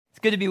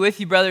Good to be with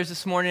you, brothers,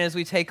 this morning as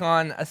we take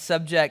on a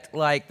subject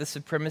like the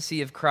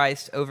supremacy of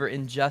Christ over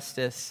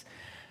injustice.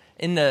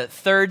 In the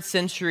 3rd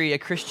century, a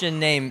Christian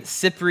named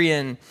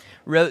Cyprian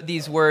wrote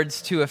these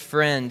words to a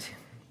friend.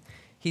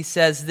 He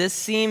says, "This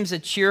seems a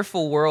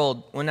cheerful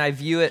world when I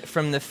view it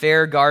from the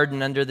fair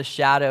garden under the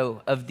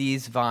shadow of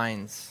these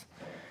vines."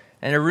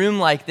 In a room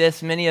like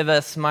this, many of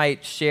us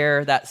might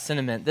share that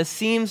sentiment. This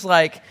seems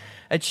like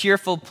a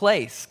cheerful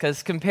place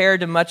because compared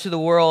to much of the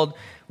world,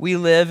 we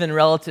live in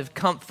relative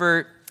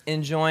comfort,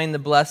 enjoying the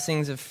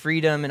blessings of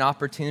freedom and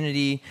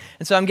opportunity.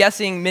 And so I'm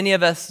guessing many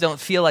of us don't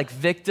feel like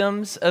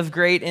victims of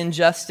great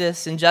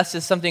injustice.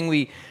 Injustice is something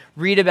we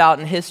read about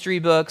in history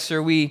books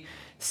or we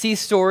see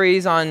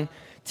stories on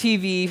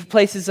TV,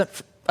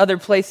 other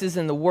places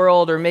in the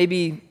world, or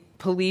maybe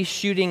police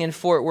shooting in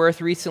Fort Worth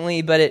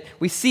recently, but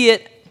we see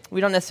it, we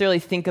don't necessarily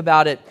think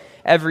about it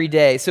every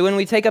day. So when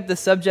we take up the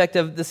subject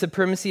of the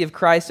supremacy of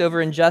Christ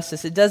over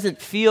injustice, it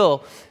doesn't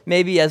feel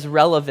maybe as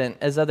relevant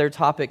as other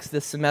topics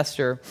this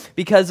semester.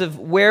 Because of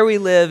where we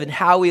live and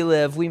how we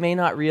live, we may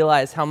not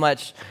realize how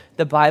much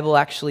the Bible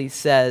actually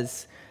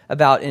says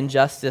about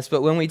injustice.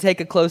 But when we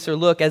take a closer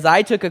look, as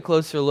I took a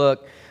closer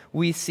look,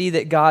 we see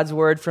that God's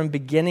word from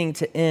beginning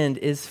to end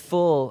is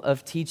full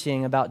of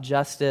teaching about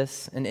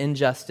justice and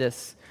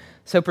injustice.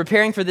 So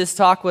preparing for this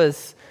talk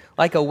was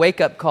like a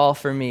wake-up call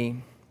for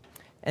me.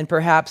 And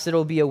perhaps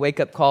it'll be a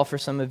wake-up call for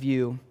some of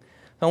you.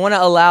 I want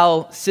to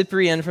allow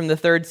Cyprian from the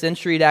 3rd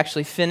century to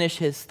actually finish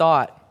his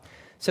thought.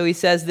 So he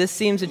says, "This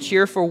seems a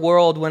cheerful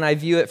world when I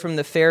view it from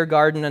the fair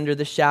garden under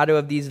the shadow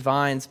of these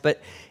vines.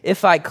 But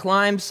if I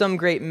climbed some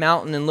great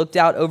mountain and looked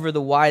out over the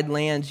wide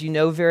lands, you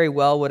know very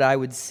well what I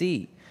would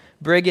see.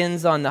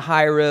 Brigands on the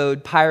high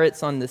road,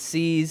 pirates on the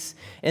seas,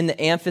 in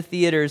the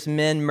amphitheaters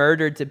men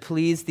murdered to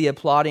please the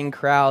applauding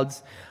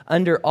crowds.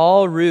 Under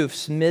all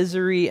roofs,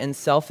 misery and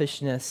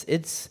selfishness.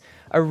 It's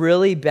a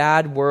really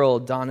bad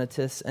world,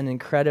 Donatus, an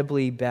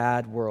incredibly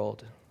bad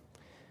world."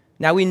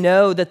 Now we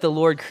know that the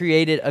Lord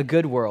created a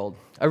good world,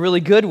 a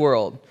really good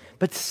world,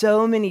 but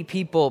so many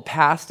people,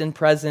 past and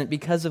present,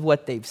 because of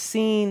what they've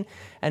seen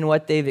and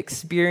what they've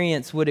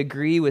experienced, would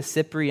agree with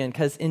Cyprian,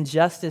 because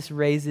injustice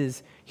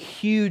raises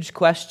huge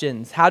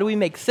questions. How do we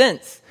make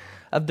sense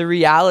of the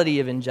reality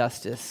of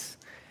injustice?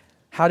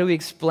 How do we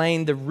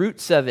explain the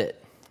roots of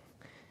it?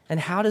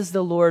 And how does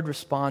the Lord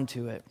respond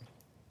to it?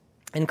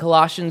 In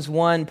Colossians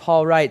 1,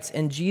 Paul writes,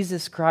 "And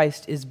Jesus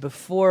Christ is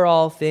before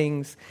all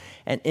things,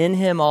 and in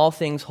him all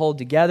things hold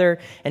together.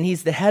 And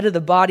he's the head of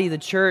the body, the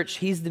church.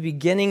 He's the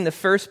beginning, the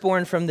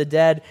firstborn from the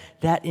dead,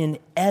 that in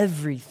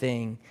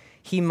everything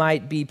he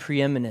might be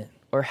preeminent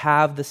or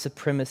have the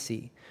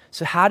supremacy."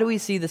 So how do we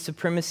see the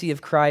supremacy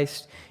of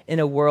Christ in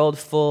a world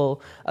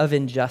full of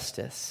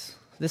injustice?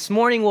 This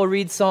morning we'll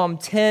read Psalm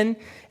 10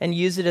 and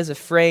use it as a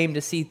frame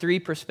to see 3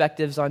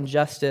 perspectives on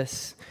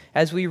justice.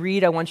 As we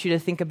read, I want you to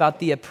think about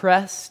the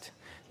oppressed,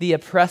 the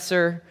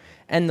oppressor,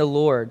 and the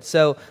Lord.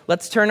 So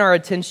let's turn our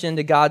attention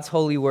to God's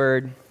holy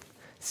word,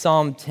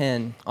 Psalm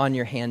 10 on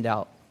your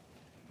handout.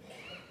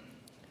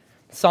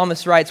 The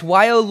psalmist writes,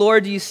 "Why, O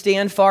Lord, do you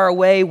stand far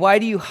away? Why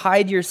do you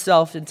hide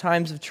yourself in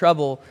times of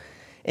trouble?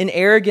 In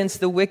arrogance,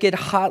 the wicked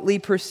hotly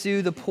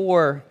pursue the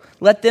poor.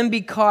 Let them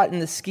be caught in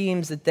the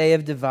schemes that they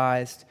have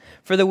devised.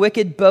 For the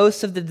wicked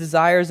boasts of the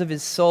desires of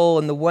his soul,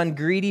 and the one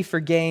greedy for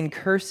gain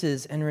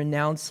curses and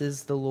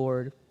renounces the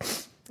Lord.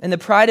 In the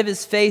pride of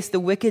his face, the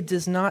wicked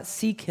does not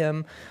seek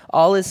him.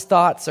 All his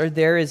thoughts are,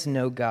 there is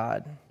no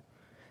God.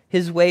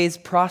 His ways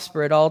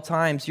prosper at all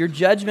times. Your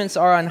judgments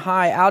are on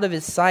high, out of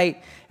his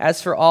sight.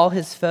 As for all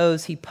his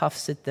foes, he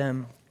puffs at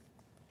them.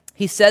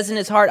 He says in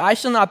his heart, I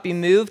shall not be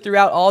moved.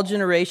 Throughout all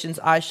generations,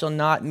 I shall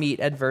not meet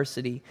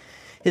adversity.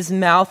 His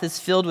mouth is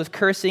filled with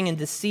cursing and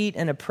deceit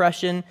and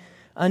oppression.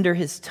 Under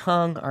his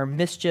tongue are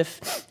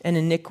mischief and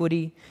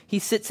iniquity. He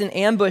sits in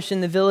ambush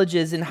in the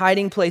villages, in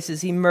hiding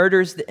places. He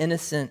murders the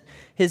innocent.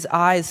 His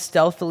eyes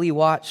stealthily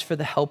watch for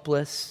the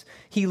helpless.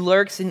 He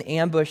lurks in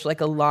ambush like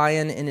a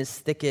lion in his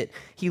thicket.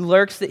 He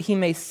lurks that he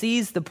may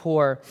seize the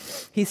poor.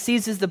 He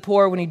seizes the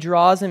poor when he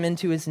draws him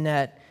into his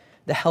net.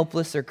 The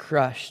helpless are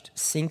crushed,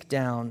 sink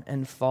down,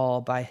 and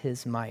fall by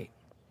his might.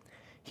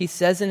 He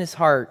says in his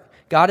heart,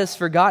 God has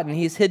forgotten.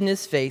 He has hidden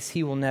his face.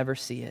 He will never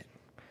see it.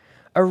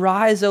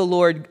 Arise, O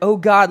Lord. O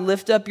God,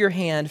 lift up your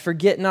hand.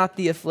 Forget not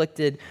the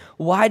afflicted.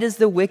 Why does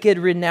the wicked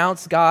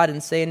renounce God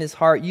and say in his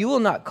heart, you will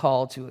not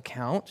call to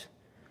account?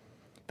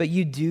 But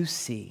you do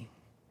see.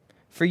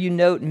 For you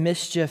note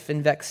mischief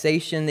and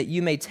vexation, that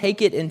you may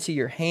take it into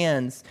your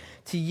hands.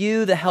 To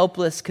you the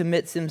helpless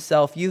commits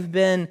himself. You've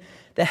been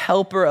the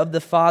helper of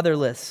the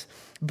fatherless.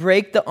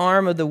 Break the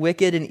arm of the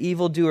wicked and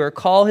evildoer.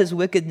 Call his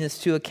wickedness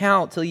to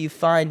account till you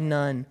find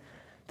none.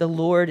 The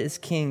Lord is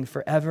king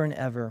forever and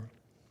ever.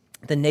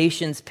 The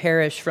nations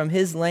perish from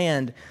his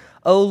land.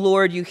 O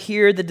Lord, you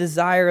hear the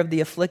desire of the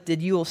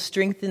afflicted. You will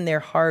strengthen their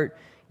heart.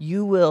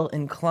 You will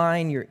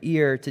incline your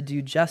ear to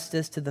do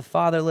justice to the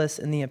fatherless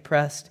and the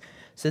oppressed,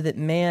 so that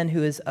man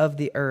who is of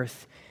the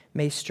earth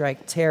may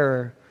strike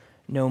terror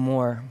no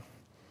more.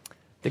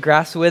 The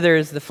grass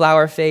withers, the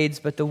flower fades,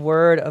 but the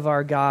word of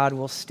our God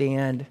will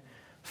stand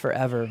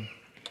forever.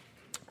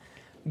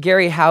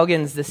 Gary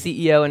Haugens, the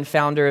CEO and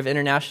founder of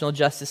International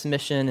Justice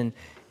Mission, and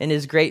in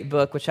his great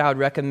book, which I would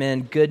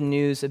recommend, Good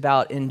News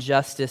About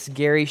Injustice,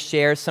 Gary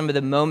shares some of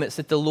the moments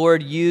that the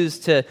Lord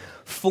used to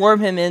form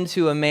him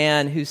into a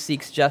man who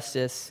seeks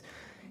justice.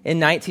 In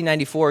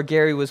 1994,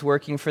 Gary was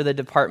working for the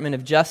Department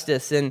of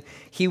Justice, and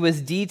he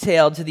was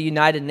detailed to the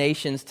United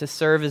Nations to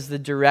serve as the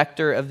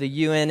director of the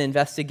UN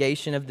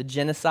investigation of the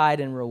genocide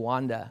in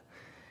Rwanda.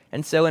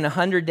 And so in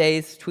 100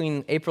 days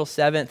between April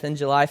 7th and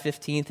July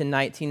 15th in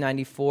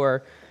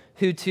 1994,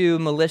 Hutu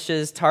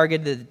militias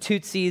targeted the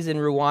Tutsis in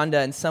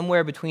Rwanda, and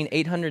somewhere between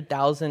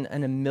 800,000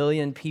 and 1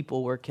 million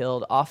people were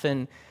killed,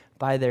 often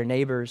by their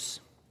neighbors.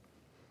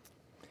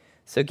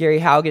 So Gary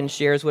Haugen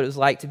shares what it was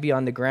like to be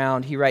on the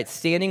ground. He writes,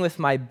 "Standing with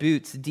my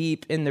boots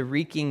deep in the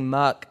reeking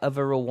muck of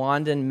a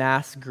Rwandan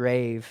mass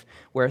grave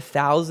where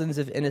thousands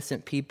of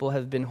innocent people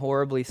have been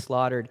horribly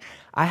slaughtered,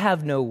 I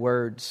have no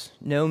words,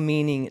 no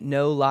meaning,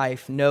 no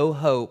life, no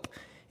hope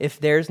if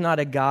there's not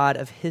a God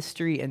of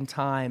history and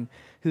time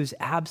who's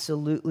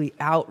absolutely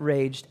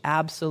outraged,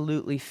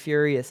 absolutely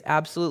furious,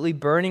 absolutely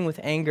burning with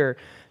anger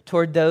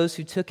toward those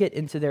who took it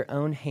into their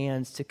own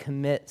hands to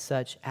commit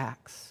such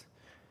acts."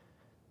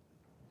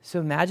 So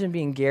imagine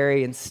being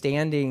Gary and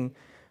standing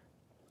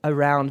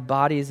around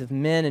bodies of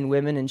men and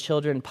women and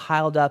children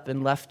piled up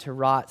and left to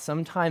rot,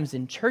 sometimes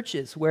in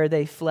churches where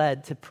they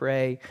fled to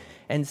pray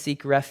and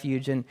seek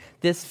refuge. And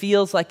this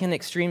feels like an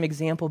extreme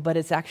example, but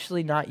it's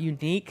actually not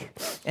unique,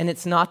 and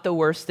it's not the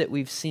worst that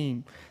we've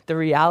seen. The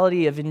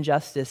reality of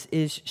injustice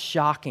is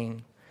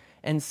shocking,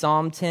 and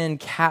Psalm 10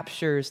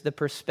 captures the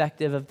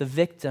perspective of the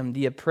victim,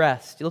 the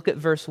oppressed. You look at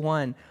verse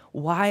 1.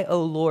 "Why,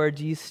 O Lord,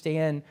 do you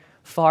stand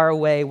far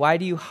away? Why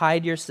do you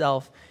hide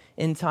yourself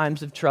in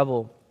times of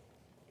trouble?"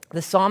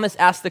 The psalmist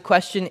asks the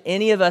question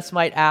any of us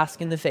might ask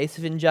in the face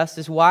of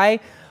injustice. Why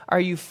are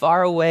you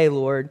far away,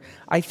 Lord?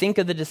 I think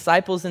of the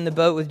disciples in the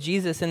boat with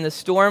Jesus, and the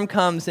storm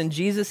comes, and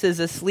Jesus is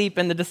asleep,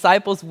 and the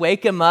disciples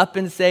wake him up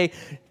and say,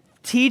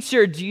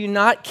 "Teacher, do you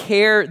not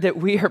care that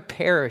we are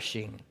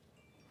perishing?"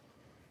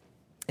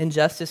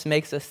 Injustice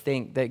makes us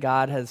think that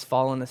God has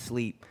fallen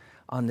asleep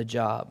on the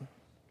job.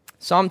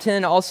 Psalm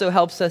 10 also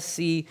helps us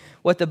see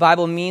what the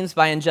Bible means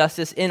by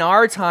injustice. In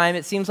our time,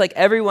 it seems like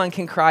everyone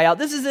can cry out,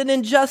 "This is an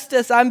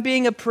injustice, I'm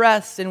being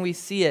oppressed," and we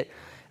see it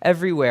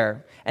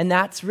everywhere. And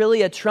that's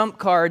really a trump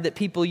card that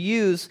people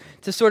use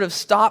to sort of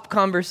stop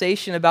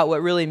conversation about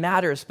what really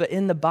matters. But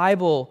in the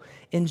Bible,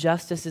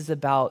 injustice is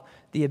about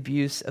the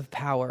abuse of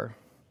power.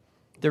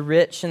 The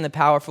rich and the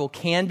powerful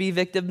can be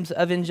victims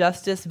of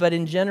injustice, but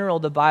in general,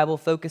 the Bible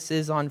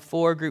focuses on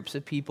 4 groups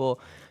of people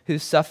who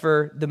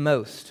suffer the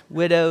most: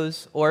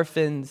 widows,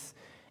 orphans,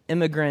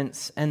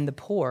 immigrants, and the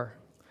poor.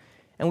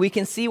 And we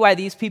can see why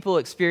these people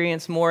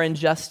experience more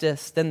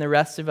injustice than the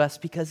rest of us,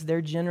 because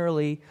they're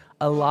generally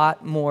a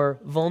lot more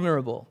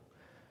vulnerable.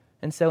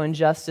 And so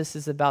injustice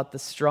is about the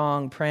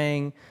strong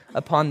preying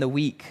upon the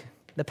weak,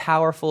 the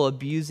powerful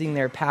abusing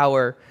their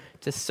power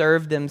to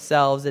serve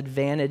themselves,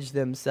 advantage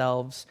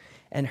themselves,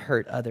 and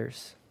hurt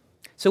others.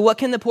 So what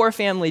can the poor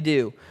family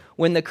do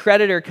when the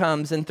creditor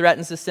comes and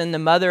threatens to send the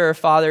mother or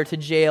father to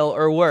jail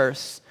or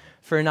worse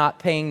for not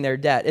paying their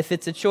debt? If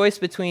it's a choice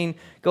between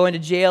going to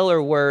jail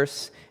or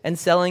worse and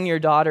selling your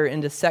daughter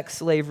into sex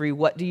slavery,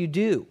 what do you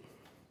do?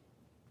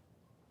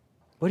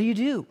 What do you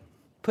do?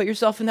 Put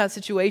yourself in that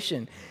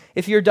situation.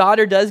 If your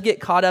daughter does get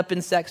caught up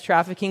in sex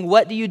trafficking,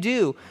 what do you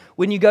do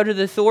when you go to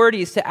the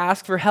authorities to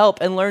ask for help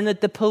and learn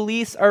that the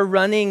police are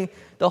running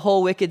the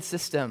whole wicked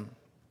system?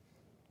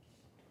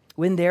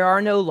 When there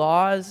are no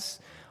laws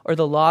or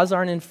the laws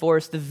aren't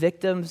enforced, the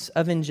victims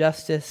of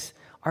injustice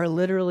are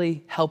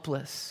literally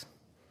helpless.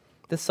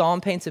 The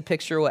psalm paints a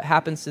picture of what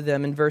happens to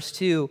them. In verse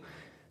 2,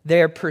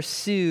 they're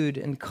pursued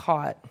and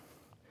caught.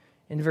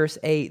 In verse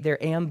 8,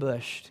 they're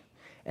ambushed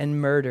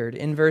and murdered.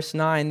 In verse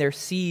 9, they're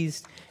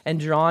seized and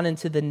drawn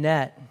into the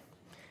net.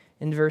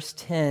 In verse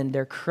 10,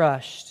 they're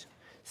crushed,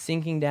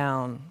 sinking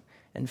down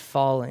and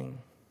falling.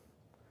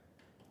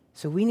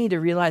 So we need to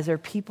realize there are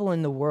people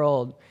in the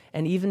world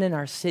and even in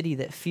our city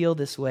that feel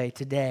this way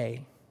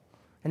today.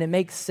 And it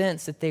makes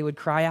sense that they would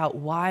cry out,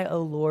 "Why,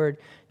 O Lord,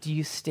 do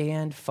you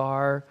stand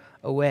far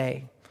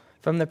away?"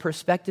 From the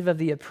perspective of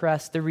the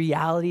oppressed, the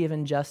reality of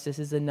injustice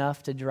is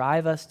enough to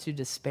drive us to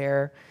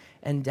despair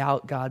and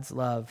doubt God's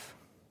love.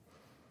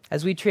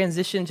 As we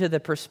transition to the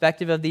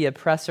perspective of the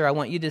oppressor, I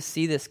want you to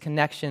see this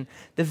connection.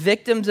 The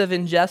victims of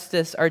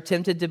injustice are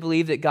tempted to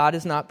believe that God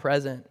is not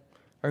present,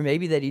 or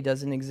maybe that he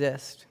doesn't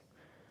exist.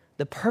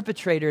 The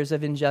perpetrators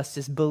of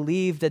injustice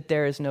believe that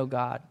there is no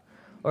God,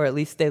 or at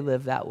least they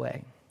live that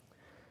way.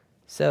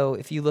 So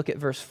if you look at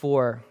verse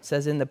 4, it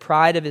says, "In the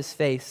pride of his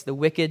face, the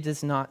wicked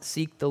does not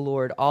seek the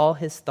Lord. All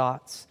his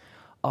thoughts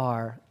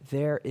are,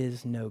 there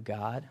is no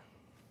God."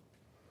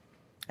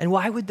 And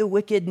why would the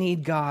wicked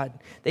need God?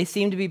 They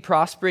seem to be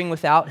prospering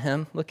without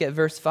him. Look at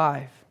verse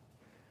 5.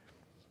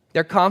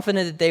 They're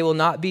confident that they will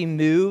not be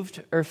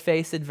moved or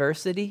face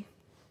adversity.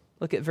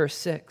 Look at verse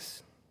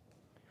 6.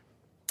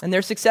 And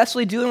they're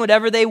successfully doing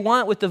whatever they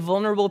want with the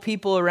vulnerable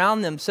people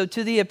around them. So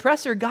to the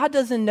oppressor, God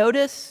doesn't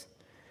notice.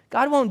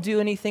 God won't do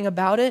anything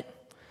about it.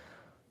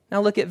 Now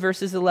look at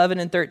verses 11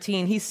 and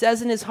 13. He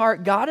says in his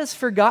heart, God has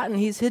forgotten.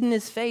 He's hidden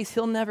his face.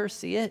 He'll never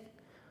see it.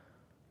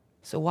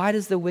 So why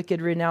does the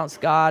wicked renounce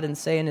God and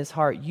say in his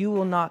heart, you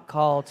will not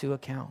call to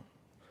account?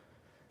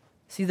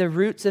 See, the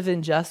roots of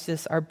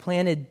injustice are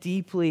planted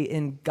deeply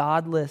in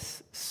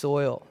godless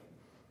soil.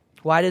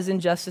 Why does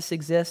injustice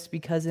exist?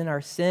 Because in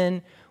our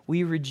sin,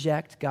 we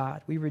reject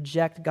God. We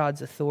reject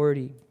God's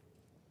authority.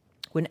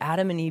 When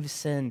Adam and Eve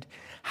sinned,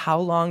 how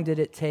long did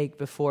it take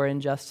before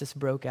injustice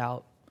broke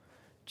out?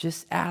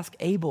 Just ask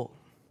Abel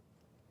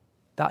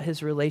about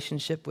his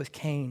relationship with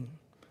Cain.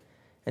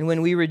 And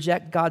when we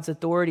reject God's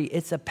authority,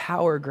 it's a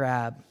power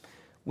grab.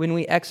 When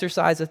we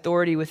exercise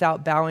authority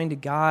without bowing to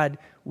God,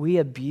 we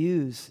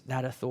abuse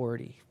that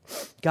authority.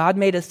 God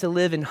made us to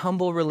live in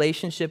humble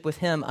relationship with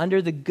him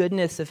under the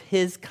goodness of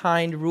his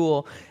kind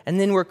rule. And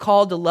then we're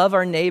called to love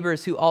our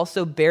neighbors who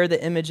also bear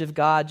the image of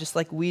God, just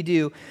like we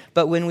do.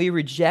 But when we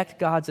reject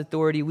God's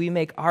authority, we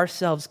make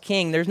ourselves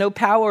king. There's no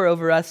power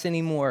over us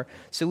anymore.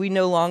 So we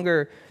no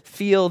longer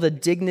feel the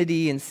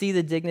dignity and see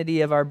the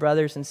dignity of our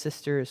brothers and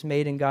sisters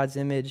made in God's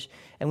image.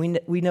 And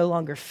we no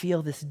longer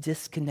feel this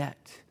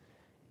disconnect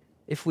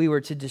if we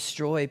were to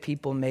destroy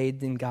people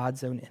made in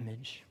God's own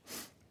image.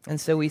 And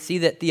so we see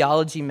that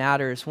theology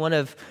matters. One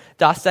of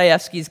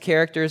Dostoevsky's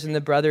characters in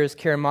The Brothers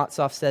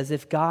Karamazov says,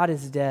 if God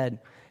is dead,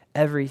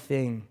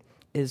 everything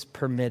is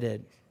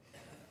permitted.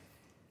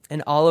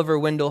 And Oliver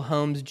Wendell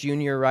Holmes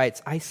Jr.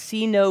 writes, I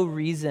see no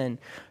reason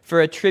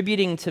for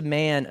attributing to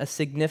man a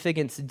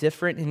significance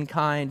different in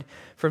kind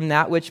from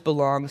that which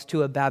belongs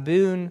to a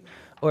baboon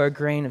or a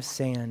grain of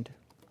sand.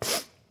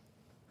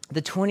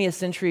 The 20th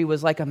century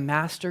was like a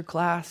master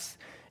class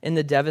in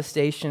the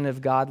devastation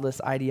of godless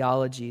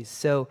ideologies.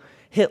 So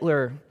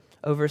Hitler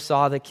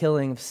oversaw the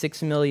killing of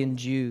 6 million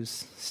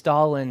Jews,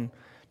 Stalin,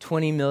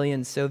 20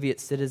 million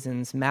Soviet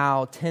citizens,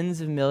 Mao, tens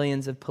of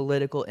millions of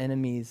political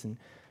enemies and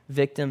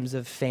victims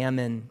of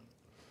famine,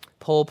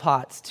 Pol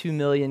Pot's 2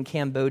 million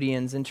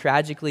Cambodians, and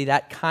tragically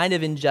that kind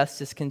of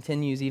injustice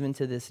continues even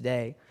to this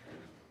day.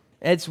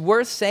 And it's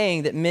worth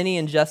saying that many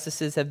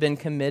injustices have been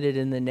committed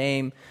in the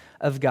name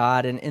of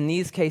God, and in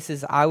these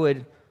cases I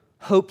would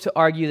hope to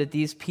argue that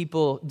these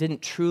people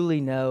didn't truly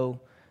know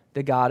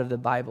the God of the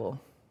Bible,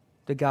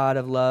 the God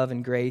of love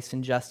and grace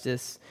and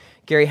justice.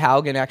 Gary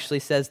Haugen actually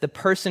says the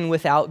person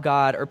without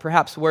God, or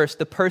perhaps worse,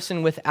 the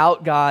person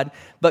without God,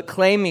 but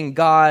claiming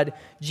God,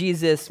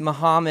 Jesus,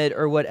 Muhammad,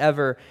 or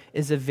whatever,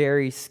 is a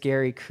very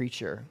scary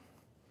creature.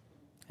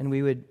 And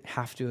we would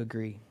have to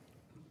agree.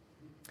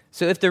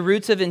 So if the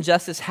roots of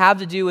injustice have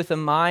to do with a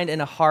mind and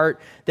a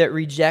heart that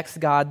rejects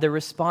God, the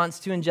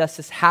response to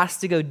injustice has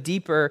to go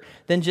deeper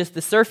than just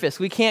the surface.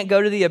 We can't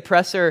go to the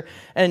oppressor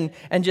and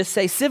just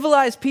say,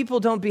 civilized people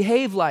don't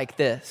behave like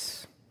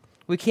this.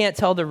 We can't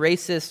tell the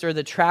racist or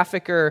the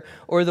trafficker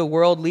or the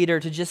world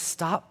leader to just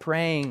stop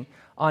preying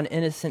on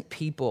innocent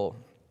people.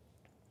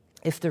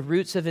 If the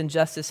roots of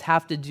injustice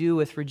have to do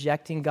with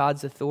rejecting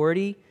God's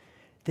authority,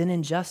 then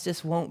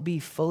injustice won't be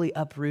fully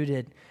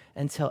uprooted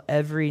until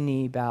every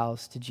knee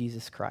bows to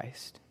Jesus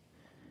Christ.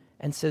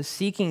 And so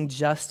seeking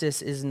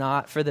justice is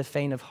not for the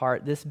faint of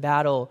heart. This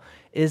battle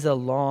is a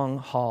long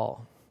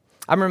haul.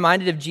 I'm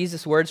reminded of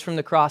Jesus' words from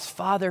the cross,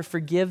 Father,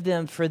 forgive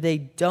them, for they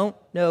don't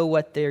know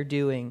what they're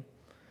doing.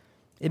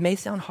 It may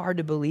sound hard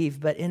to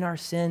believe, but in our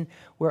sin,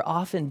 we're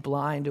often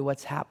blind to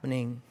what's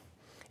happening.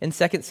 In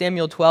 2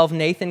 Samuel 12,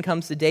 Nathan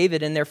comes to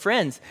David and they're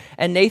friends.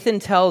 And Nathan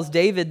tells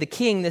David, the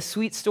king, this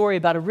sweet story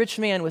about a rich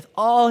man with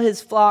all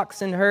his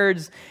flocks and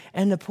herds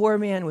and the poor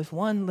man with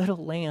one little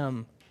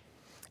lamb.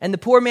 And the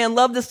poor man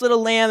loved this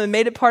little lamb and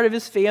made it part of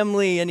his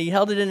family, and he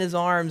held it in his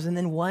arms. And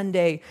then one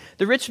day,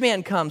 the rich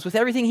man comes with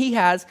everything he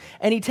has,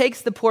 and he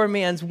takes the poor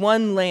man's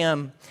one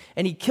lamb,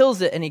 and he kills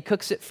it, and he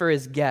cooks it for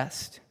his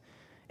guest.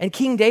 And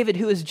King David,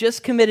 who has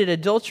just committed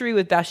adultery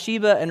with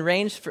Bathsheba and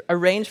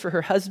arranged for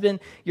her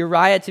husband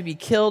Uriah to be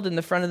killed in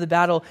the front of the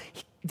battle,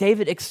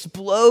 David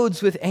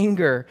explodes with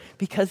anger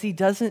because he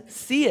doesn't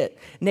see it.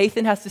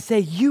 Nathan has to say,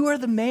 you are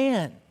the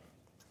man.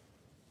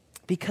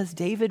 Because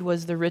David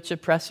was the rich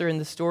oppressor in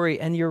the story,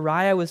 and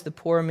Uriah was the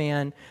poor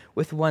man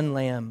with one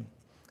lamb.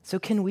 So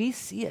can we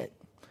see it?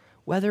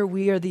 Whether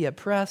we are the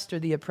oppressed or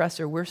the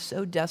oppressor, we're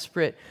so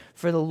desperate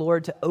for the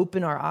Lord to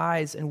open our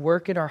eyes and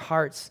work in our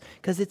hearts,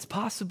 because it's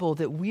possible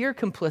that we're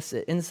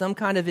complicit in some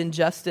kind of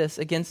injustice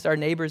against our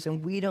neighbors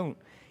and we don't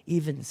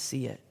even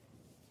see it.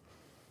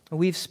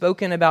 We've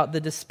spoken about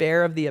the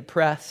despair of the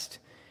oppressed.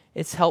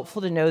 It's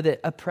helpful to know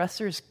that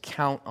oppressors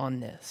count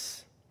on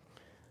this,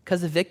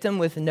 because a victim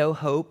with no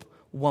hope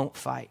won't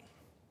fight.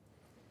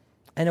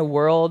 And a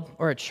world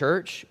or a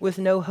church with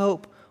no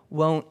hope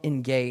won't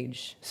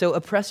engage. So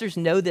oppressors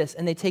know this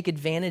and they take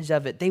advantage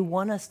of it. They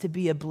want us to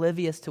be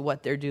oblivious to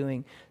what they're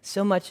doing.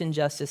 So much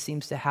injustice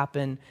seems to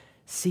happen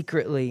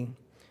secretly.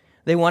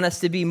 They want us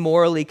to be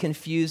morally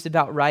confused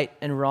about right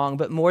and wrong,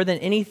 but more than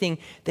anything,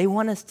 they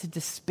want us to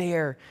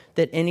despair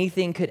that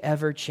anything could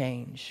ever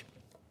change.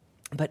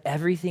 But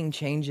everything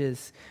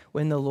changes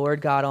when the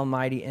Lord God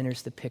Almighty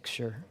enters the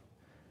picture.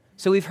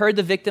 So we've heard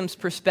the victim's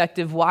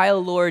perspective. Why, O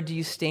Lord, do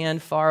you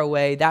stand far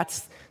away?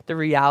 That's the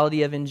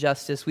reality of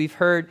injustice. We've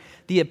heard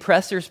the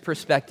oppressor's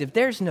perspective.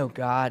 There's no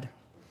God.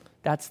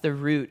 That's the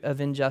root of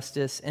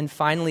injustice. And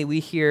finally, we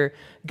hear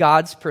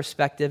God's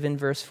perspective in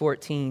verse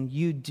 14.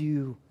 You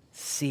do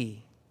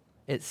see,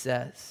 it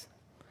says.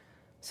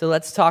 So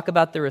let's talk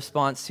about the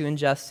response to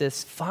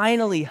injustice.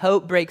 Finally,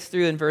 hope breaks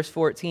through in verse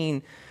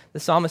 14. The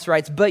psalmist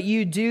writes, but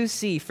you do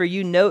see, for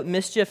you note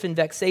mischief and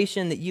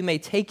vexation, that you may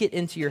take it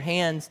into your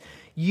hands.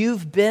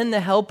 You've been the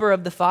helper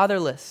of the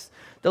fatherless.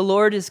 The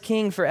Lord is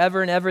king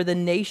forever and ever. The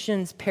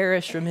nations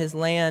perish from his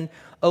land.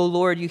 O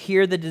Lord, you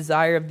hear the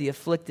desire of the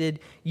afflicted.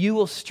 You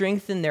will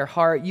strengthen their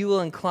heart. You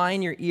will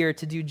incline your ear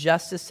to do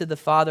justice to the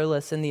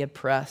fatherless and the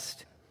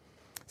oppressed,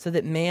 so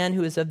that man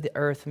who is of the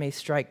earth may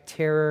strike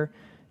terror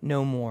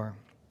no more.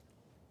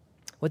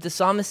 What the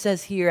psalmist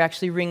says here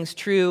actually rings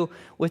true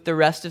with the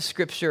rest of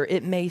Scripture.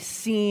 It may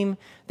seem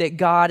that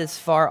God is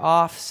far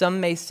off. Some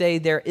may say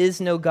there is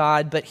no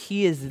God, but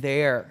he is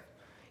there.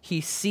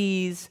 He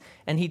sees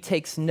and he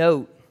takes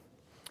note.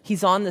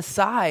 He's on the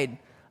side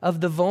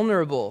of the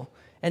vulnerable,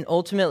 and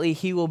ultimately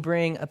he will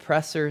bring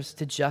oppressors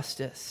to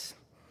justice.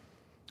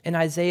 In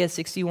Isaiah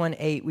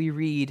 61:8 we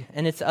read,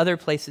 and it's other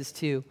places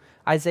too,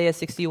 Isaiah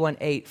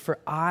 61:8, for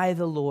I,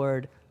 the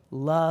Lord,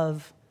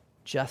 love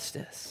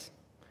justice.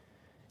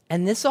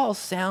 And this all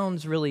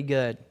sounds really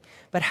good,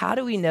 but how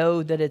do we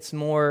know that it's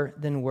more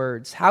than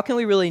words? How can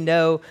we really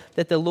know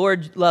that the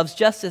Lord loves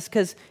justice?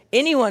 Because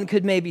anyone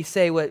could maybe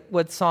say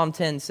what Psalm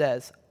 10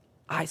 says.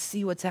 I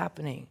see what's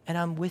happening, and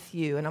I'm with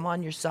you, and I'm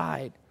on your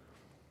side.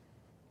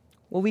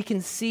 Well, we can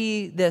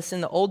see this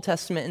in the Old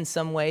Testament in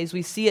some ways.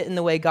 We see it in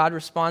the way God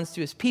responds to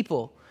his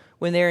people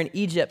when they're in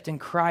Egypt and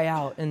cry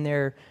out in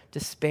their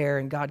despair,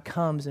 and God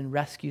comes and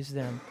rescues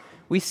them.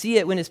 We see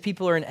it when his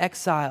people are in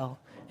exile,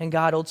 and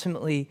God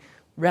ultimately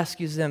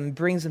rescues them and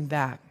brings them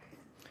back.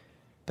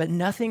 But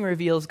nothing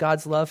reveals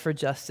God's love for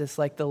justice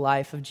like the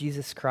life of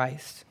Jesus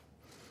Christ.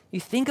 You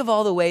think of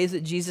all the ways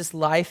that Jesus'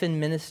 life and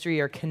ministry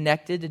are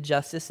connected to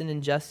justice and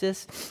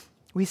injustice.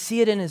 We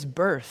see it in his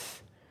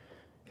birth.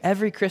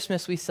 Every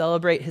Christmas we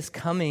celebrate his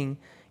coming,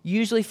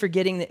 usually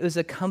forgetting that it was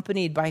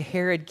accompanied by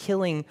Herod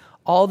killing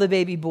all the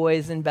baby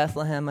boys in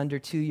Bethlehem under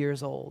 2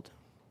 years old.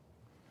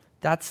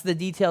 That's the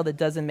detail that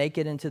doesn't make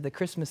it into the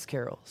Christmas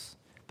carols.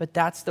 But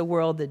that's the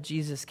world that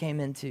Jesus came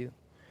into.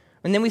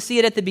 And then we see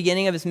it at the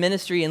beginning of his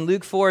ministry. In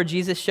Luke 4,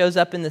 Jesus shows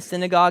up in the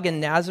synagogue in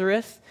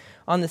Nazareth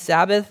on the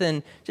Sabbath.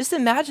 And just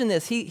imagine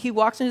this. He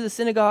walks into the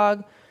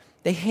synagogue.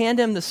 They hand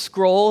him the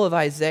scroll of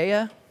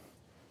Isaiah.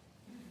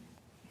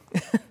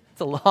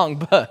 It's a long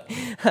book.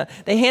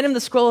 They hand him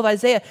the scroll of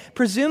Isaiah.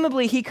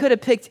 Presumably, he could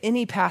have picked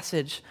any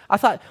passage. I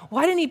thought,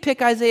 why didn't he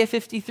pick Isaiah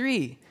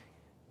 53?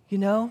 You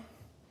know,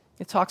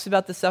 it talks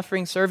about the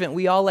suffering servant.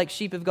 We all like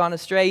sheep have gone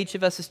astray. Each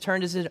of us has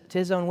turned to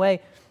his own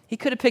way. He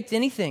could have picked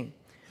anything.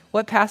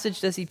 What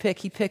passage does he pick?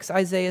 He picks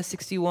Isaiah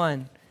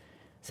 61. It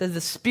says,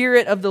 the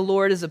Spirit of the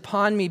Lord is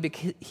upon me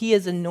because he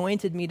has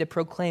anointed me to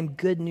proclaim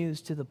good news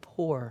to the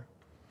poor.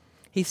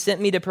 He sent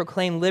me to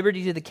proclaim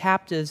liberty to the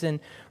captives and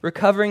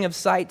recovering of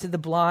sight to the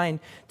blind,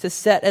 to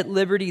set at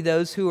liberty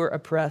those who are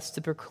oppressed,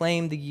 to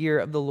proclaim the year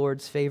of the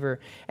Lord's favor.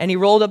 And he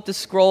rolled up the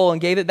scroll and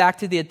gave it back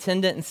to the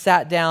attendant and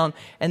sat down,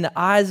 and the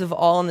eyes of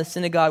all in the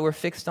synagogue were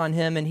fixed on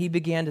him, and he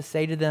began to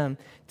say to them,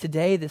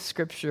 today the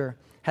scripture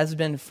has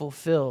been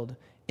fulfilled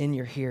in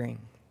your hearing.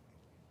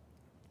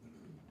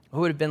 What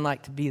would it have been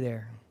like to be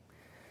there?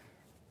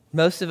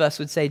 Most of us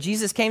would say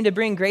Jesus came to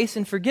bring grace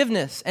and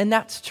forgiveness, and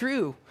that's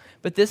true.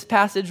 But this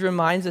passage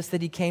reminds us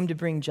that he came to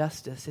bring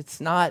justice. It's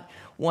not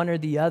one or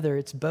the other,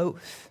 it's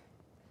both.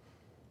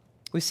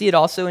 We see it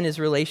also in his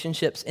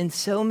relationships. In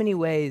so many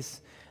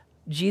ways,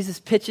 Jesus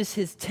pitches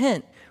his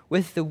tent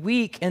with the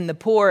weak and the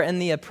poor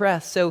and the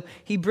oppressed. So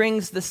he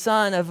brings the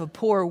son of a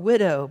poor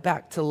widow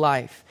back to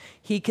life.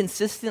 He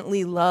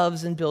consistently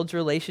loves and builds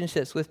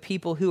relationships with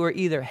people who are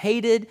either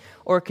hated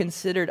or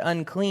considered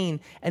unclean.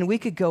 And we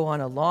could go on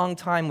a long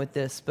time with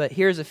this, but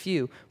here's a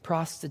few.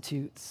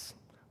 Prostitutes,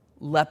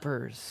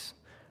 lepers,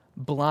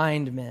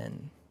 blind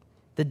men,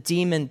 the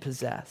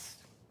demon-possessed,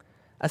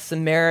 a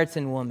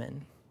Samaritan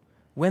woman,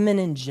 women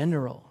in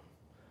general,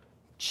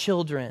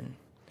 children,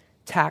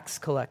 tax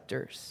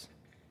collectors.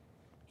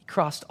 He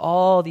crossed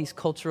all these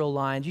cultural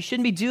lines. You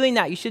shouldn't be doing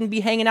that. You shouldn't be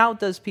hanging out with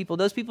those people.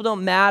 Those people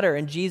don't matter.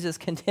 And Jesus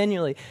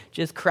continually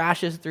just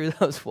crashes through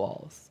those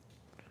walls.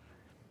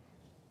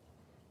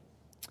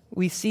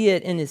 We see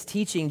it in his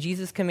teaching.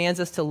 Jesus commands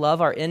us to love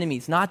our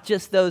enemies, not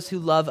just those who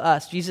love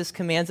us. Jesus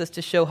commands us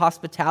to show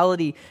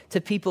hospitality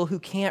to people who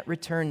can't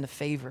return the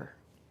favor.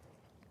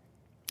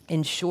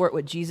 In short,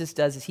 what Jesus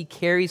does is he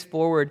carries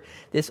forward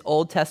this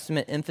Old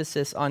Testament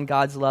emphasis on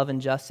God's love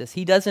and justice.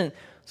 He doesn't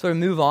sort of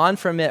move on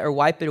from it or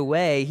wipe it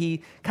away.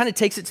 He kind of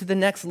takes it to the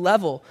next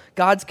level.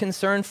 God's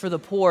concern for the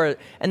poor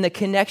and the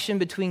connection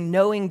between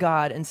knowing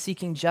God and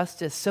seeking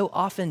justice. So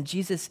often,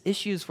 Jesus'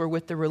 issues were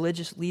with the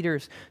religious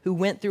leaders who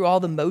went through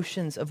all the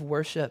motions of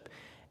worship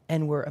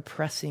and were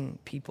oppressing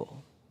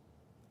people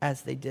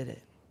as they did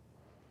it.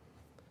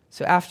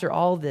 So after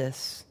all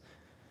this,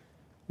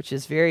 which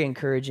is very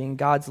encouraging.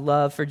 God's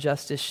love for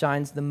justice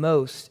shines the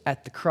most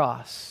at the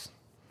cross.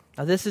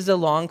 Now, this is a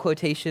long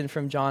quotation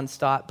from John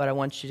Stott, but I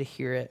want you to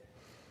hear it.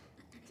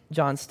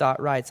 John Stott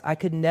writes, "I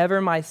could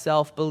never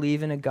myself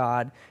believe in a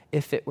God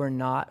if it were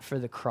not for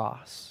the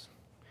cross.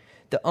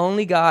 The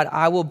only God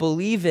I will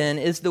believe in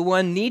is the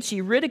one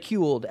Nietzsche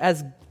ridiculed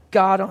as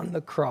God on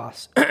the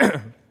cross.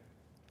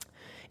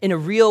 In a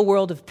real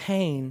world of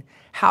pain,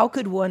 how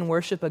could one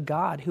worship a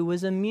God who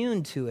was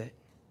immune to it?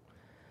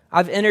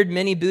 I've entered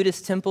many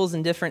Buddhist temples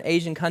in different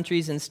Asian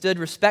countries and stood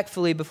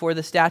respectfully before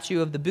the statue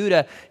of the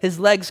Buddha, his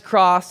legs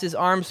crossed, his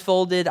arms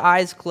folded,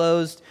 eyes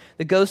closed,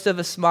 the ghost of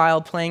a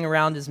smile playing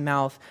around his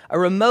mouth, a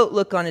remote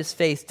look on his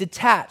face,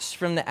 detached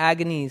from the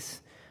agonies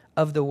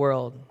of the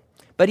world.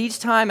 But each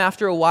time,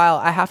 after a while,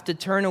 I have to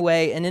turn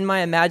away, and in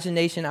my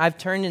imagination, I've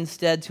turned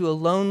instead to a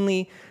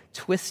lonely,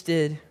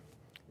 twisted,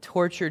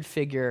 tortured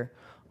figure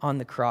on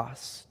the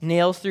cross.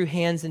 Nails through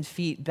hands and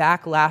feet,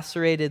 back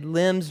lacerated,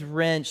 limbs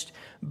wrenched,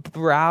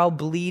 brow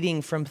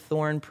bleeding from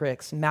thorn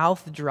pricks,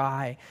 mouth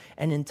dry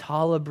and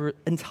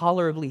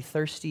intolerably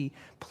thirsty,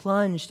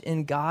 plunged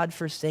in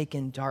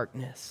God-forsaken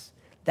darkness.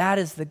 That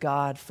is the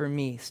God for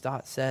me,"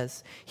 Stott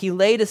says. "He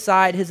laid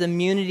aside his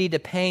immunity to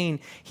pain.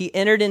 He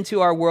entered into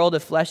our world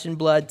of flesh and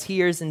blood,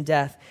 tears and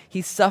death.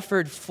 He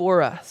suffered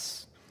for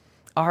us.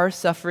 Our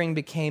suffering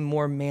became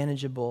more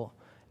manageable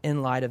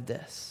in light of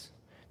this.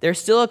 There's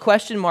still a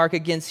question mark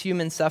against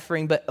human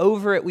suffering, but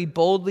over it we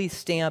boldly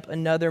stamp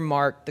another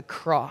mark, the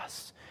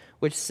cross,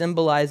 which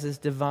symbolizes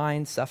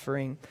divine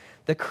suffering.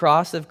 The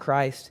cross of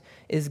Christ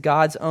is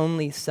God's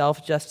only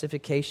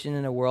self-justification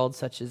in a world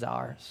such as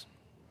ours."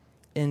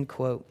 End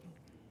quote.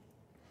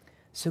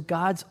 So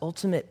God's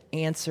ultimate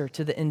answer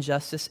to the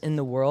injustice in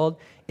the world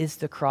is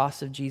the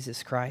cross of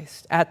Jesus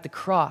Christ. At the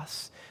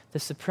cross, the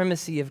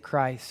supremacy of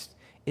Christ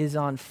is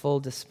on full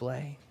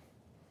display.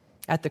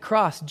 At the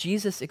cross,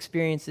 Jesus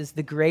experiences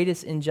the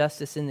greatest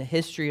injustice in the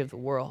history of the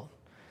world.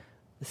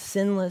 The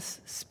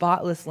sinless,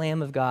 spotless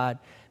Lamb of God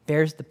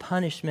bears the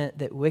punishment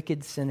that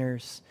wicked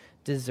sinners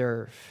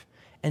deserve.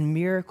 And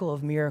miracle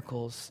of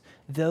miracles,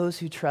 those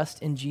who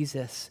trust in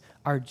Jesus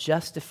are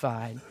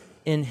justified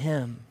in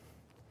him.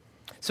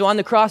 So on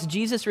the cross,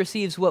 Jesus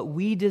receives what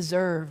we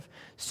deserve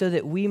so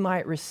that we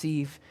might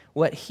receive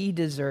what he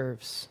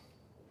deserves: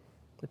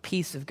 the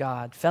peace of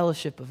God,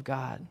 fellowship of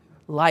God,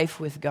 life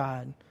with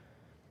God.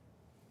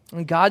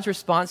 And God's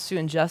response to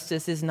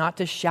injustice is not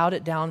to shout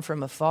it down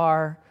from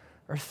afar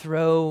or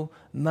throw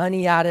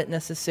money at it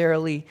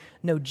necessarily.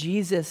 No,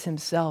 Jesus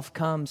himself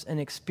comes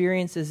and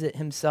experiences it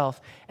himself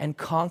and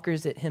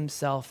conquers it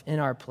himself in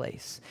our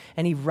place.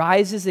 And he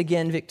rises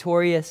again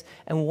victorious,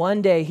 and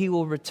one day he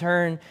will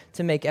return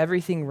to make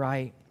everything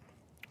right,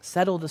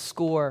 settle the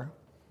score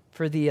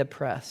for the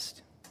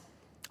oppressed.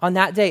 On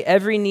that day,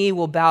 every knee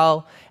will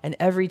bow and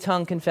every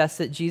tongue confess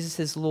that Jesus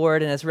is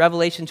Lord. And as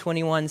Revelation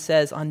 21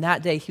 says, on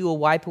that day he will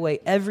wipe away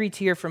every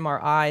tear from our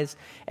eyes,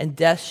 and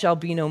death shall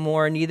be no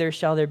more. Neither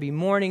shall there be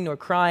mourning, nor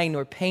crying,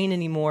 nor pain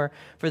anymore,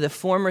 for the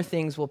former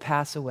things will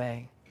pass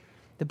away.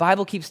 The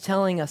Bible keeps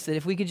telling us that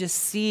if we could just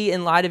see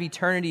in light of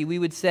eternity, we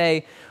would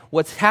say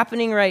what's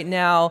happening right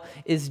now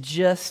is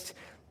just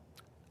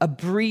a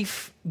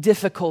brief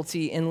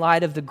difficulty in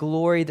light of the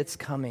glory that's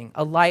coming,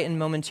 a light and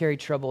momentary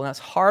trouble. And that's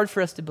hard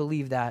for us to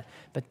believe that,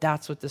 but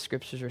that's what the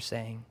scriptures are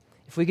saying.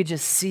 If we could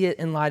just see it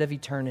in light of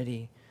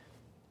eternity,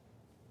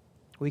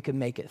 we could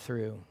make it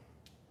through.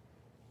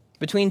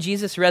 Between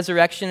Jesus'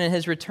 resurrection and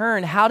his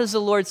return, how does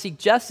the Lord seek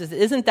justice?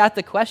 Isn't that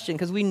the question?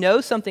 Because we know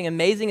something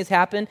amazing has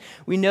happened.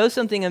 We know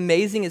something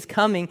amazing is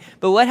coming,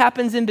 but what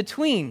happens in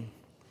between?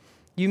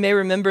 You may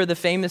remember the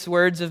famous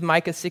words of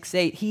Micah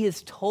 6:8. He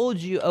has told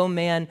you, O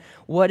man,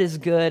 what is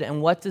good,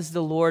 and what does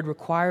the Lord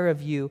require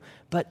of you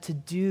but to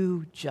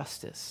do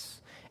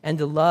justice and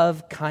to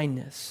love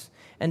kindness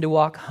and to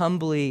walk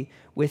humbly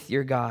with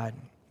your God.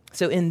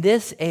 So in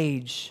this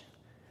age,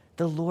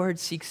 the Lord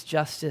seeks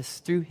justice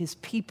through his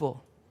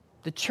people,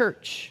 the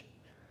church.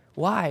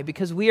 Why?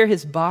 Because we are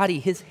his body,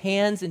 his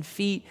hands and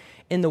feet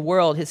in the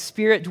world. His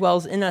Spirit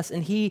dwells in us,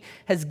 and he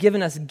has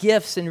given us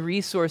gifts and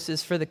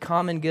resources for the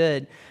common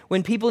good.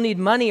 When people need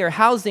money or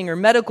housing or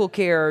medical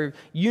care or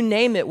you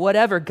name it,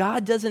 whatever,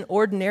 God doesn't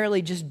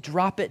ordinarily just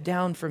drop it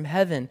down from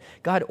heaven.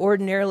 God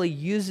ordinarily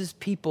uses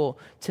people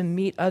to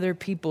meet other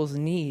people's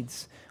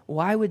needs.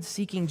 Why would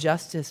seeking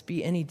justice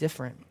be any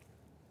different?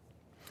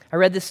 I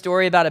read this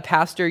story about a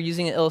pastor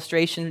using an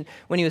illustration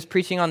when he was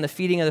preaching on the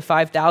feeding of the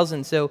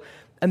 5,000. So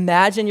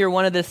imagine you're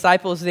one of the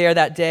disciples there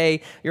that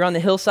day. You're on the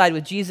hillside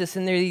with Jesus,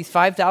 and there are these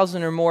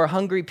 5,000 or more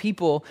hungry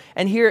people.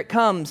 And here it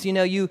comes. You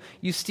know, you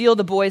steal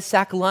the boys'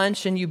 sack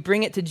lunch, and you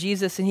bring it to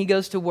Jesus, and he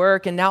goes to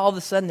work. And now all of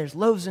a sudden, there's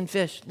loaves and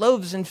fish,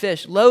 loaves and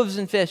fish, loaves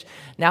and fish.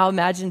 Now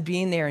imagine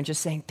being there and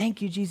just saying,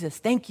 "Thank you, Jesus.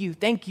 Thank you,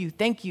 thank you,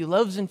 thank you.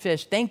 Loaves and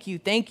fish. Thank you,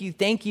 thank you,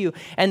 thank you."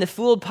 And the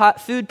food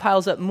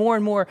piles up more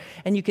and more,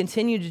 and you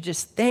continue to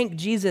just thank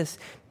Jesus,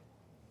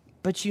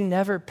 but you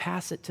never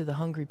pass it to the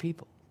hungry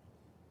people.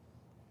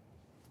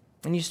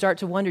 And you start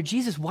to wonder,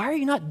 Jesus, why are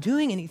you not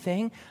doing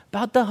anything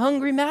about the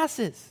hungry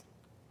masses?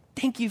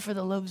 Thank you for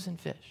the loaves and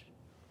fish.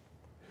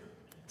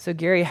 So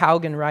Gary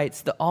Haugen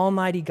writes, the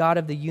Almighty God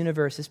of the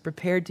universe is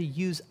prepared to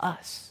use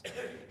us,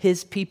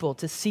 his people,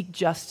 to seek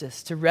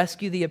justice, to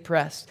rescue the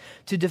oppressed,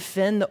 to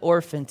defend the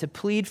orphan, to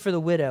plead for the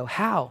widow.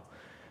 How?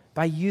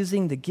 By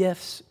using the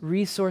gifts,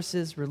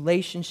 resources,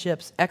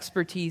 relationships,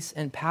 expertise,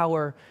 and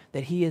power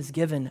that he has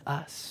given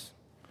us.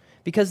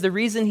 Because the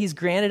reason he's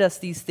granted us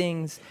these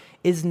things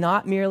is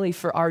not merely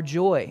for our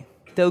joy,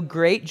 though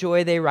great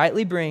joy they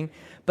rightly bring,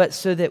 but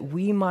so that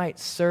we might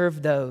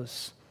serve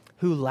those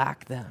who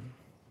lack them.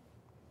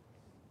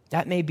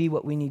 That may be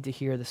what we need to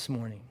hear this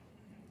morning.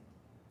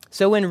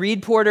 So when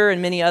Reed Porter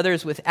and many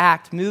others with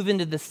ACT move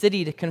into the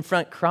city to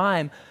confront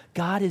crime,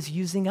 God is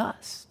using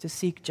us to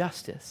seek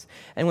justice.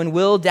 And when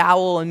Will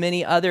Dowell and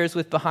many others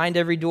with Behind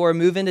Every Door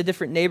move into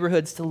different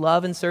neighborhoods to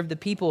love and serve the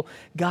people,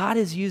 God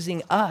is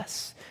using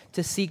us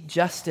to seek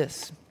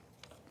justice.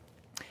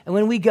 And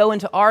when we go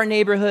into our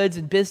neighborhoods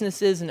and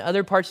businesses and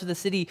other parts of the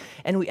city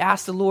and we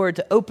ask the Lord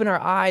to open our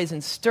eyes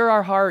and stir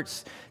our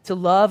hearts to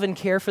love and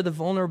care for the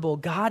vulnerable,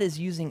 God is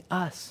using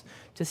us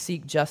to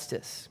seek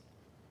justice.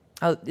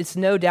 It's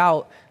no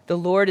doubt the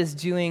Lord is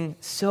doing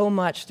so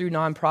much through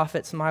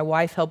nonprofits. My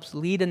wife helps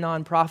lead a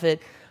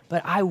nonprofit,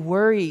 but I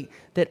worry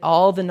that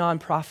all the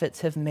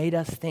nonprofits have made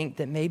us think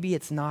that maybe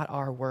it's not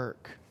our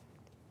work.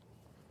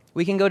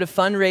 We can go to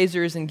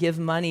fundraisers and give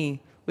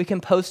money. We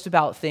can post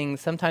about things.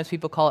 Sometimes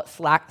people call it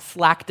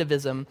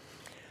slacktivism.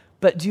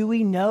 But do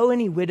we know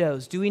any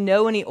widows? Do we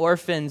know any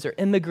orphans or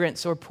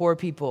immigrants or poor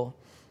people?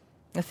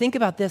 Now think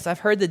about this. I've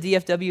heard the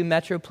DFW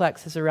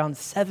Metroplex has around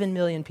 7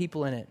 million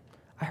people in it.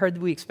 I heard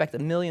that we expect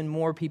 1 million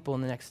more people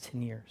in the next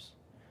 10 years.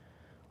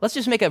 Let's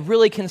just make a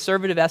really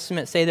conservative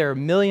estimate, say there are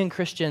 1 million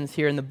Christians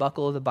here in the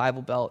buckle of the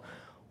Bible Belt.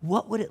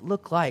 What would it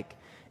look like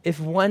if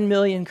 1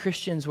 million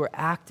Christians were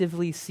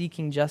actively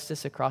seeking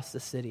justice across the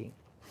city?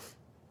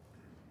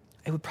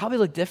 It would probably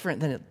look different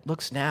than it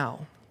looks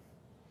now.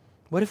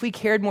 What if we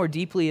cared more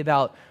deeply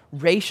about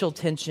racial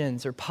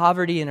tensions or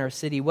poverty in our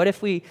city? What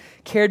if we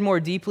cared more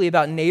deeply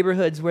about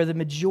neighborhoods where the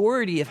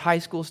majority of high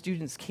school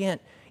students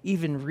can't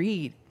even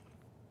read?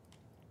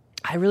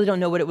 I really don't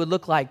know what it would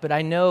look like, but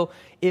I know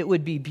it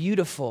would be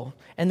beautiful,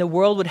 and the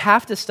world would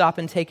have to stop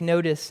and take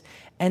notice,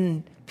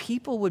 and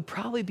people would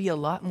probably be a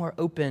lot more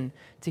open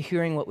to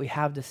hearing what we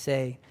have to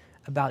say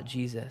about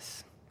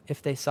Jesus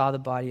if they saw the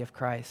body of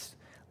Christ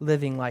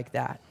living like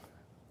that.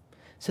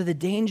 So the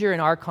danger in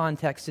our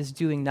context is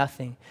doing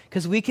nothing,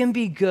 because we can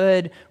be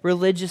good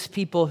religious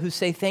people who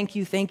say thank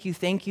you, thank you,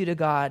 thank you to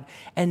God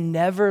and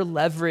never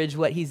leverage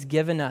what he's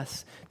given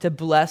us to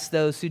bless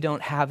those who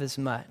don't have as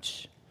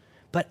much.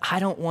 But I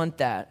don't want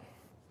that.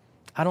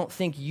 I don't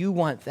think you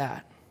want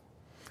that.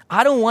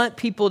 I don't want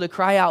people to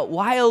cry out,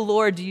 why, O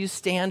Lord, do you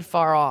stand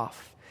far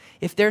off?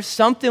 If there's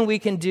something we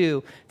can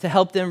do to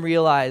help them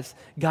realize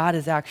God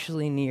is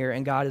actually near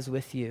and God is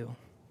with you.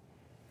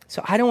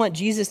 So I don't want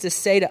Jesus to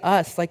say to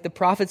us, like the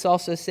prophets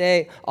often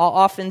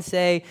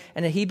say,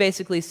 and he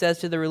basically says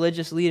to the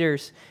religious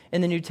leaders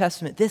in the New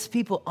Testament, this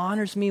people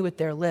honors me with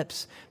their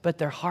lips, but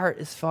their heart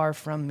is far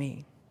from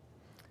me.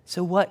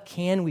 So what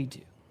can we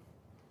do?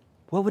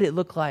 What would it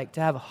look like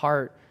to have a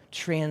heart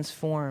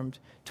transformed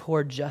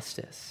toward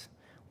justice?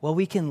 Well,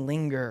 we can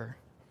linger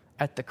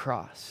at the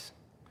cross.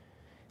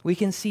 We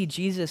can see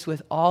Jesus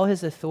with all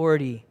his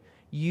authority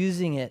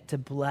using it to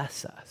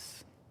bless us.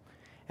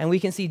 And we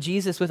can see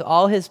Jesus with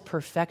all his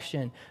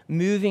perfection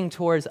moving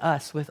towards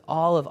us with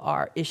all of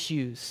our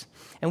issues.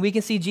 And we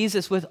can see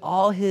Jesus with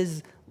all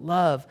his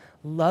love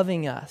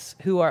loving us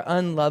who are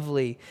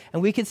unlovely.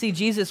 And we can see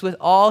Jesus with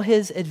all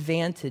his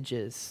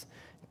advantages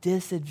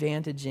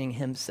disadvantaging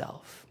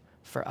himself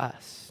for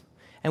us.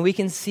 And we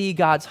can see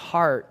God's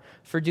heart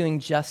for doing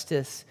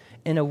justice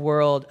in a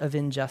world of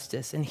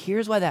injustice. And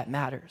here's why that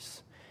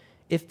matters.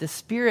 If the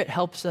Spirit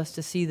helps us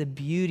to see the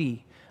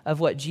beauty of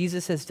what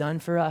Jesus has done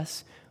for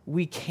us,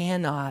 we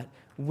cannot,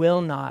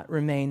 will not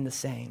remain the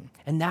same.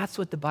 And that's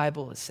what the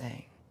Bible is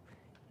saying.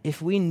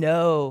 If we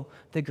know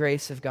the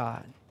grace of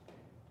God,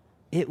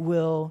 it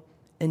will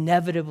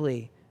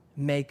inevitably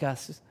make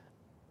us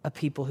a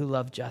people who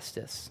love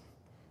justice.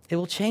 It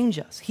will change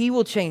us. He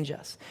will change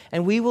us.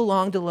 And we will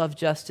long to love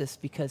justice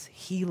because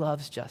he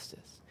loves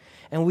justice.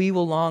 And we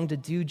will long to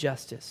do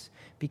justice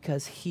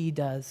because he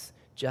does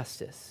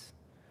justice.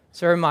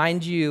 So I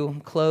remind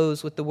you,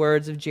 close with the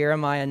words of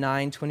Jeremiah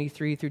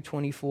 9:23 through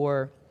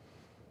 24.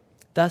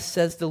 Thus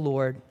says the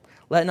Lord,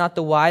 let not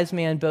the wise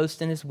man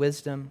boast in his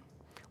wisdom.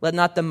 Let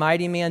not the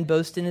mighty man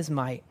boast in his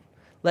might.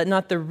 Let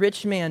not the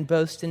rich man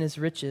boast in his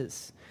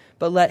riches.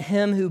 But let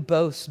him who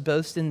boasts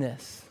boast in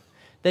this,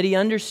 that he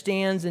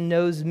understands and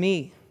knows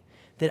me,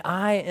 that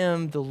I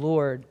am the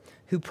Lord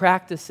who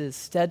practices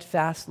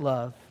steadfast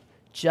love,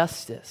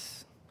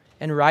 justice,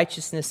 and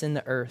righteousness in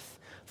the earth.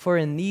 For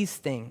in these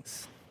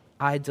things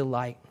I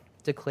delight,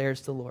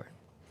 declares the Lord.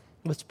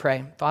 Let's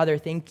pray. Father,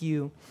 thank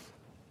you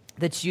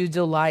that you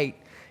delight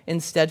in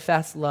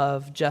steadfast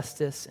love,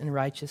 justice, and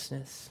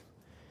righteousness.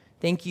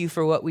 Thank you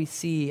for what we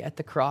see at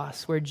the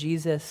cross, where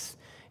Jesus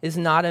is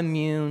not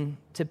immune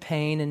to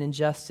pain and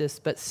injustice,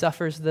 but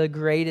suffers the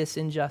greatest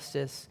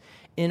injustice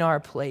in our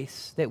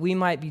place, that we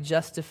might be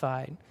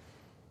justified,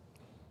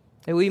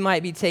 that we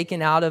might be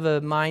taken out of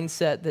a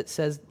mindset that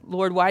says,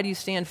 Lord, why do you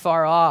stand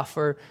far off?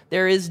 Or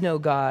there is no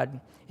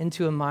God,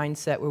 into a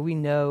mindset where we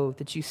know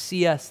that you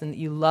see us and that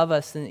you love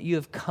us and that you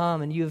have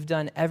come and you have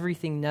done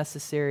everything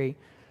necessary.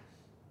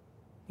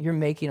 You're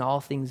making all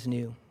things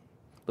new.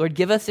 Lord,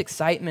 give us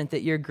excitement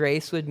that your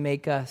grace would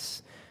make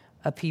us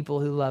a people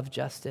who love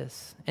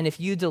justice. And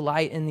if you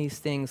delight in these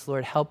things,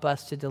 Lord, help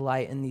us to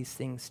delight in these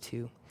things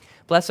too.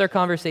 Bless our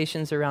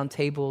conversations around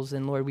tables,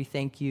 and Lord, we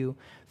thank you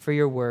for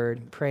your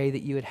word. Pray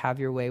that you would have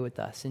your way with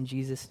us. In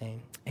Jesus'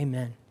 name,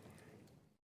 amen.